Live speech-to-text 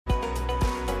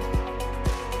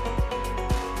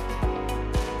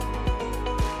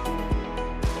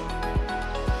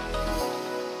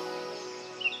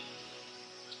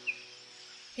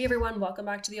Hey everyone, welcome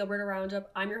back to the Alberta Roundup.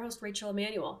 I'm your host, Rachel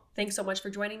Emanuel. Thanks so much for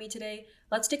joining me today.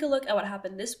 Let's take a look at what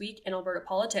happened this week in Alberta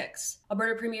politics.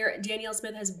 Alberta Premier Danielle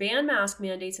Smith has banned mask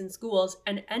mandates in schools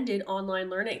and ended online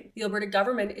learning. The Alberta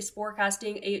government is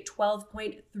forecasting a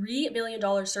 $12.3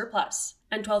 billion surplus,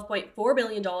 and $12.4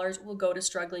 billion will go to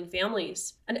struggling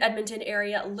families. An Edmonton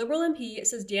area Liberal MP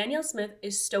says Danielle Smith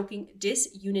is stoking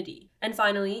disunity. And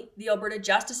finally, the Alberta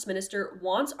Justice Minister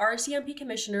wants RCMP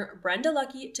Commissioner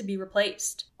Lucki to be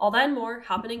replaced. All that and more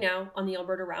happening now on the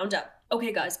Alberta Roundup.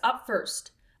 Okay guys, up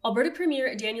first. Alberta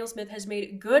Premier Danielle Smith has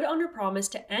made good on her promise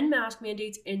to end mask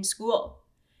mandates in school.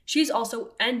 She's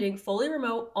also ending fully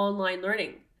remote online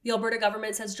learning. The Alberta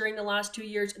government says during the last 2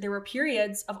 years, there were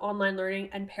periods of online learning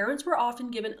and parents were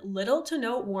often given little to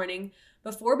no warning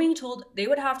before being told they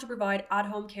would have to provide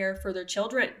at-home care for their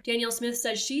children. Danielle Smith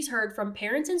says she's heard from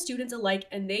parents and students alike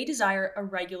and they desire a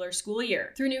regular school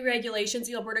year. Through new regulations,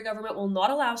 the Alberta government will not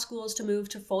allow schools to move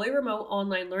to fully remote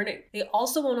online learning. They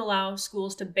also won't allow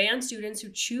schools to ban students who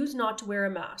choose not to wear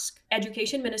a mask.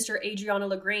 Education Minister Adriana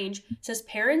LaGrange says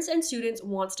parents and students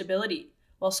want stability,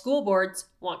 while school boards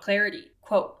want clarity.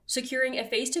 Quote, securing a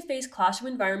face-to-face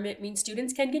classroom environment means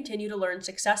students can continue to learn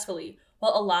successfully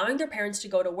while allowing their parents to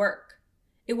go to work.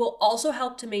 It will also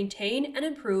help to maintain and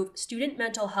improve student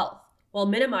mental health while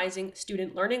minimizing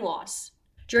student learning loss.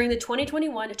 During the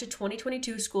 2021 to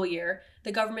 2022 school year,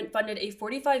 the government funded a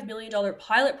 $45 million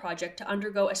pilot project to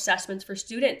undergo assessments for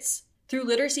students. Through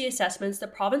literacy assessments, the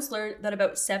province learned that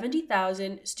about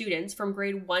 70,000 students from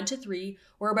grade 1 to 3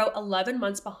 were about 11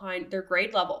 months behind their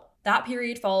grade level. That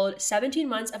period followed 17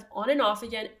 months of on and off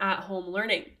again at-home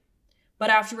learning. But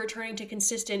after returning to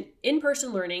consistent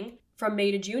in-person learning from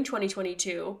May to June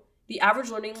 2022, the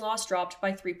average learning loss dropped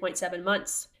by 3.7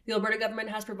 months. The Alberta government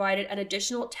has provided an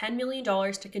additional $10 million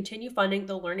to continue funding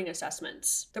the learning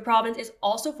assessments. The province is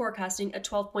also forecasting a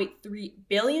 $12.3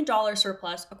 billion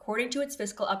surplus according to its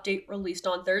fiscal update released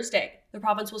on Thursday. The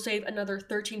province will save another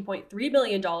 $13.3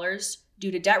 billion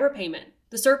due to debt repayment.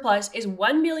 The surplus is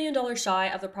 $1 billion shy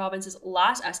of the province's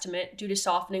last estimate due to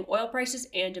softening oil prices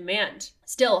and demand.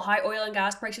 Still, high oil and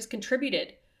gas prices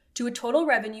contributed to a total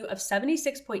revenue of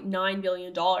 $76.9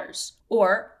 billion,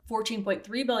 or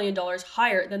 $14.3 billion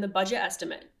higher than the budget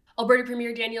estimate. Alberta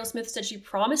Premier Danielle Smith said she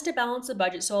promised to balance the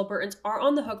budget so Albertans aren't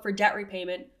on the hook for debt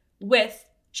repayment, with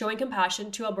showing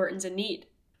compassion to Albertans in need.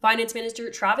 Finance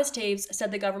Minister Travis Taves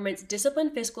said the government's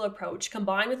disciplined fiscal approach,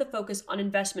 combined with a focus on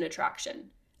investment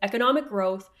attraction, economic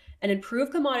growth, and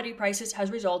improved commodity prices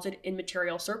has resulted in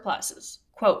material surpluses.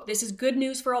 Quote, this is good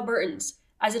news for Albertans,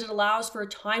 as it allows for a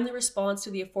timely response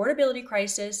to the affordability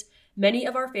crisis many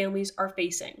of our families are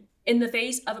facing. In the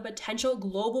face of a potential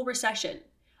global recession,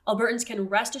 Albertans can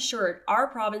rest assured our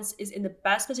province is in the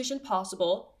best position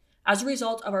possible as a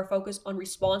result of our focus on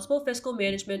responsible fiscal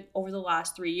management over the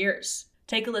last 3 years.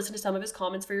 Take a listen to some of his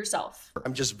comments for yourself.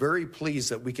 I'm just very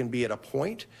pleased that we can be at a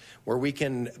point where we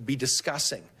can be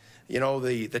discussing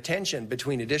the tension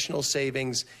between additional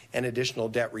savings and additional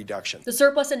debt reduction. The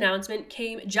surplus announcement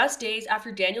came just days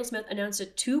after Danielle Smith announced a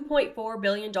 $2.4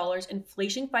 billion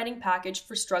inflation-fighting package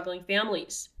for struggling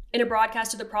families. In a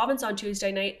broadcast to the province on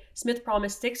Tuesday night, Smith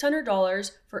promised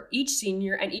 $600 for each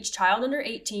senior and each child under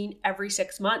 18 every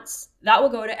 6 months. That will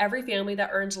go to every family that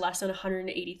earns less than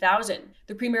 $180,000.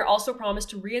 The Premier also promised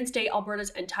to reinstate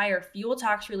Alberta's entire fuel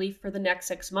tax relief for the next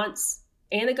 6 months.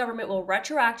 And the government will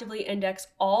retroactively index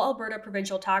all Alberta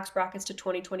provincial tax brackets to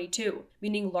 2022,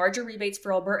 meaning larger rebates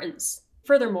for Albertans.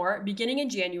 Furthermore, beginning in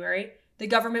January, the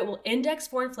government will index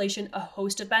for inflation a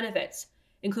host of benefits,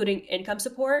 including income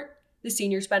support, the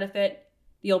seniors benefit,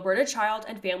 the Alberta Child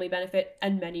and Family Benefit,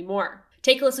 and many more.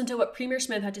 Take a listen to what Premier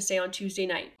Smith had to say on Tuesday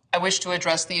night. I wish to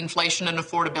address the inflation and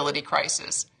affordability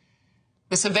crisis.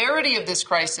 The severity of this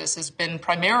crisis has been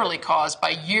primarily caused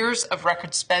by years of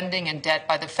record spending and debt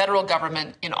by the federal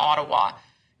government in Ottawa,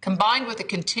 combined with a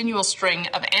continual string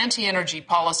of anti-energy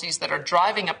policies that are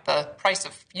driving up the price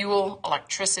of fuel,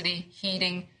 electricity,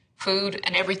 heating, food,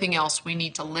 and everything else we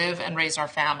need to live and raise our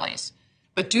families.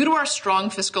 But due to our strong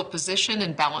fiscal position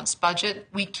and balanced budget,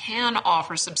 we can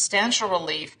offer substantial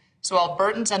relief so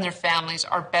Albertans and their families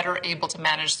are better able to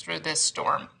manage through this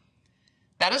storm.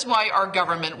 That is why our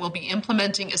government will be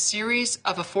implementing a series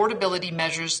of affordability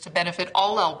measures to benefit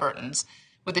all Albertans,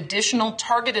 with additional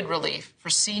targeted relief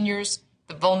for seniors,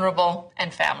 the vulnerable,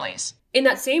 and families. In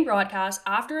that same broadcast,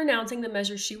 after announcing the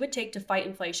measures she would take to fight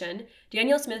inflation,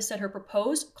 Danielle Smith said her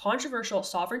proposed controversial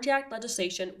Sovereignty Act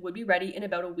legislation would be ready in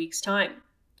about a week's time.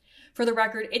 For the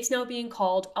record, it's now being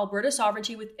called Alberta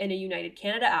Sovereignty Within a United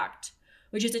Canada Act.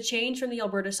 which is a change from the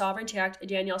Alberta Sovereignty Act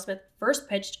Danielle Smith first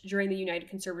pitched during the United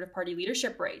Conservative Party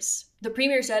leadership race. The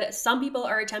Premier said some people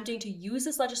are attempting to use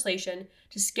this legislation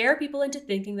to scare people into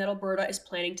thinking that Alberta is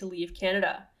planning to leave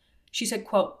Canada. She said,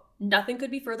 quote, "Nothing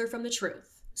could be further from the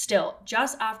truth." Still,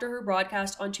 just after her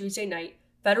broadcast on Tuesday night,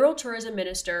 Federal Tourism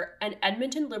Minister and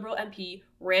Edmonton Liberal MP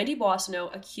Randy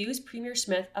Boissonnault accused Premier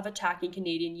Smith of attacking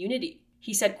Canadian unity.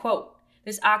 He said, quote,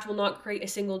 "This act will not create a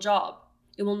single job.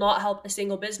 It will not help a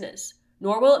single business,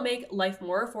 nor will it make life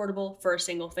more affordable for a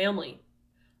single family.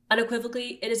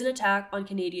 Unequivocally, it is an attack on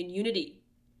Canadian unity.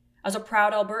 As a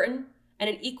proud Albertan and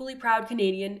an equally proud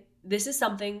Canadian, this is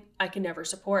something I can never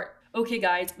support." Okay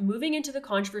guys, moving into the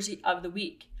controversy of the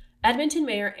week. Edmonton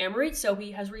Mayor Amarjeet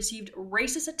Sohi has received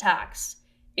racist attacks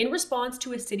in response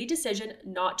to a city decision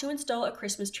not to install a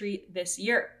Christmas tree this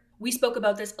year. We spoke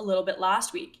about this a little bit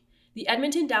last week. The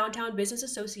Edmonton Downtown Business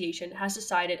Association has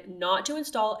decided not to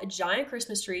install a giant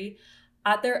Christmas tree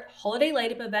at their holiday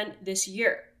light-up event this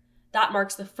year. That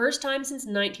marks the first time since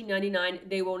 1999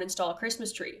 they won't install a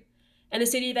Christmas tree. And the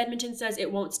city of Edmonton says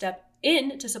it won't step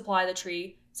in to supply the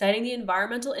tree, citing the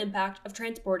environmental impact of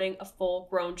transporting a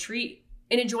full-grown tree.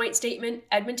 In a joint statement,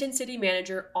 Edmonton City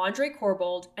Manager Andre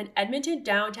Corbould and Edmonton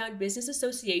Downtown Business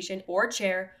Association Board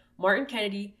Chair Martin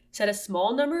Kennedy said a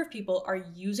small number of people are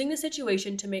using the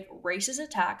situation to make racist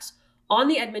attacks on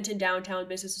the Edmonton Downtown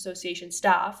Business Association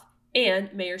staff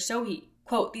and Mayor Sohi.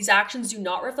 Quote, "These actions do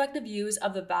not reflect the views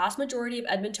of the vast majority of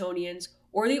Edmontonians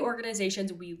or the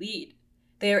organizations we lead.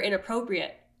 They are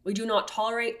inappropriate. We do not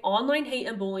tolerate online hate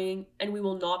and bullying, and we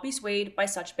will not be swayed by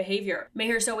such behavior."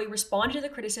 Mayor Sohi responded to the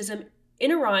criticism in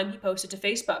a rhyme he posted to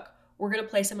Facebook. We're going to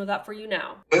play some of that for you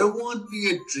now. "There won't be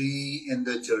a tree in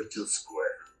the Churchill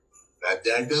Square, but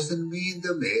that doesn't mean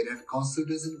the mayor and council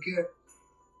doesn't care.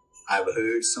 I've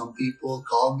heard some people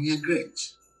call me a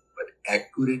Grinch, but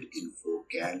accurate info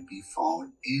can be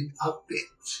found in a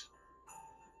pinch.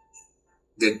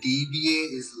 The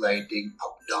DDA is lighting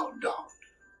up downtown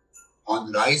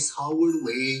on Rice Howard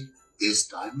Way this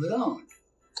time around.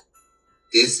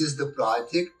 This is the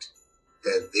project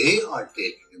that they are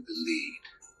taking the lead.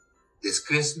 This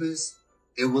Christmas,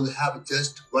 they will have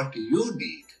just what you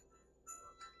need.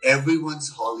 Everyone's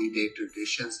holiday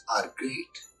traditions are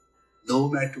great. No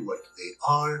matter what they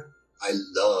are, I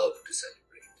love to celebrate.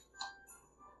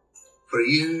 For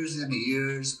years and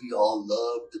years, we all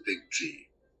loved the big tree.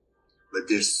 But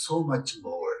there's so much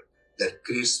more that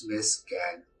Christmas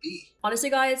can be." Honestly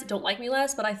guys, don't like me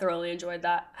less, but I thoroughly enjoyed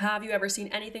that. Have you ever seen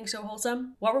anything so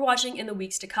wholesome? What we're watching in the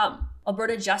weeks to come.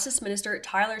 Alberta Justice Minister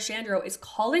Tyler Shandro is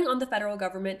calling on the federal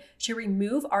government to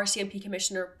remove RCMP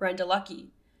Commissioner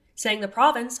Lucki, saying the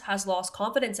province has lost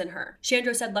confidence in her.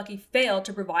 Shandro said Lucki failed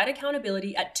to provide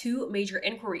accountability at two major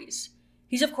inquiries.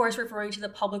 He's of course referring to the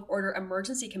Public Order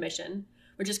Emergency Commission,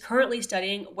 which is currently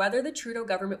studying whether the Trudeau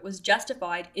government was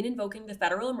justified in invoking the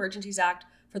Federal Emergencies Act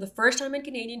for the first time in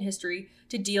Canadian history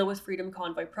to deal with Freedom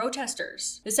Convoy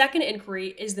protesters. The second inquiry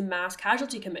is the Mass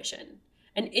Casualty Commission,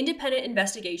 an independent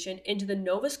investigation into the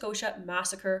Nova Scotia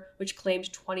massacre which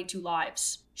claimed 22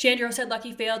 lives. Shandro said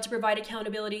Lucki failed to provide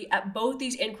accountability at both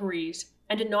these inquiries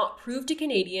and did not prove to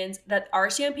Canadians that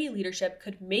RCMP leadership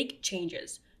could make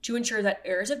changes to ensure that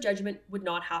errors of judgment would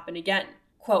not happen again.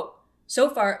 Quote, "So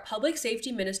far, Public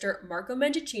Safety Minister Marco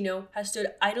Mendicino has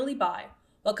stood idly by,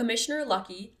 while Commissioner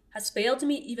Lucki has failed to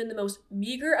meet even the most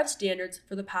meager of standards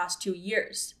for the past 2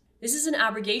 years. This is an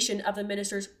abrogation of the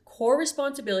minister's core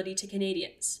responsibility to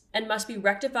Canadians and must be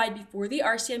rectified before the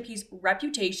RCMP's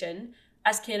reputation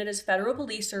as Canada's federal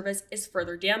police service is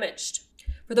further damaged."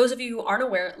 For those of you who aren't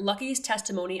aware, Lucki's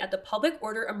testimony at the Public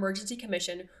Order Emergency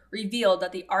Commission revealed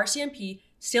that the RCMP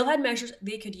still had measures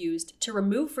they could use to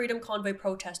remove Freedom Convoy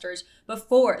protesters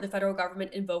before the federal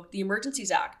government invoked the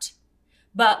Emergencies Act.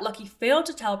 But Lucki failed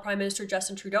to tell Prime Minister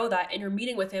Justin Trudeau that in her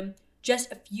meeting with him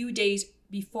just a few days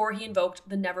before he invoked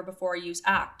the Never Before Used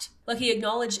Act. Lucki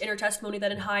acknowledged in her testimony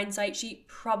that in hindsight, she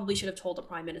probably should have told the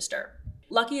Prime Minister.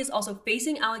 Lucki is also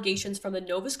facing allegations from the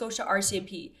Nova Scotia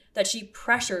RCMP that she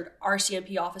pressured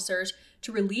RCMP officers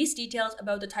to release details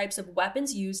about the types of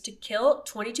weapons used to kill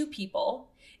 22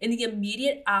 people in the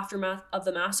immediate aftermath of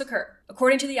the massacre.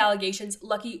 According to the allegations,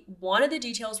 Lucki wanted the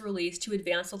details released to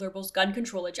advance the Liberals' gun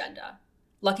control agenda.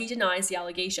 Lucki denies the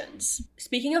allegations.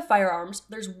 Speaking of firearms,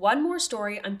 there's one more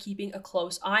story I'm keeping a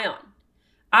close eye on.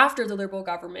 After the Liberal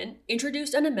government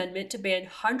introduced an amendment to ban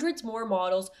hundreds more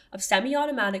models of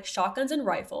semi-automatic shotguns and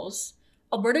rifles,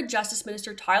 Alberta Justice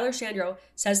Minister Tyler Shandro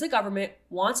says the government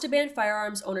wants to ban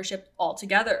firearms ownership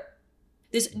altogether.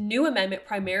 This new amendment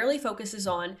primarily focuses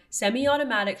on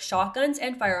semi-automatic shotguns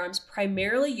and firearms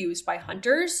primarily used by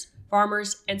hunters,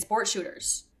 farmers, and sport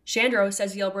shooters. Shandro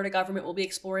says the Alberta government will be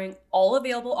exploring all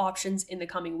available options in the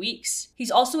coming weeks. He's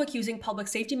also accusing Public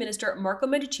Safety Minister Marco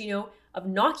Mendicino of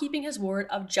not keeping his word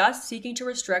of just seeking to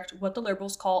restrict what the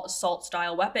Liberals call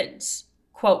assault-style weapons.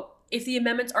 Quote, if the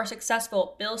amendments are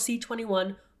successful, Bill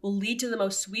C-21 will lead to the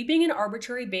most sweeping and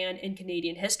arbitrary ban in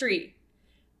Canadian history.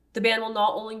 The ban will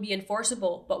not only be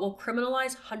enforceable, but will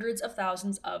criminalize hundreds of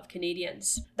thousands of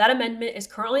Canadians. That amendment is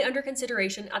currently under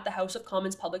consideration at the House of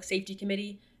Commons Public Safety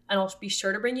Committee, and I'll be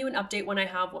sure to bring you an update when I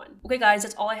have one. Okay guys,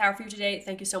 that's all I have for you today.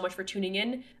 Thank you so much for tuning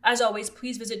in. As always,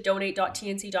 please visit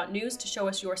donate.tnc.news to show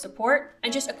us your support.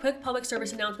 And just a quick public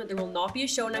service announcement, there will not be a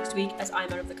show next week as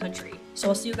I'm out of the country. So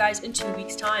I'll see you guys in 2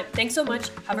 weeks' time. Thanks so much,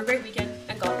 have a great weekend,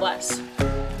 and God bless.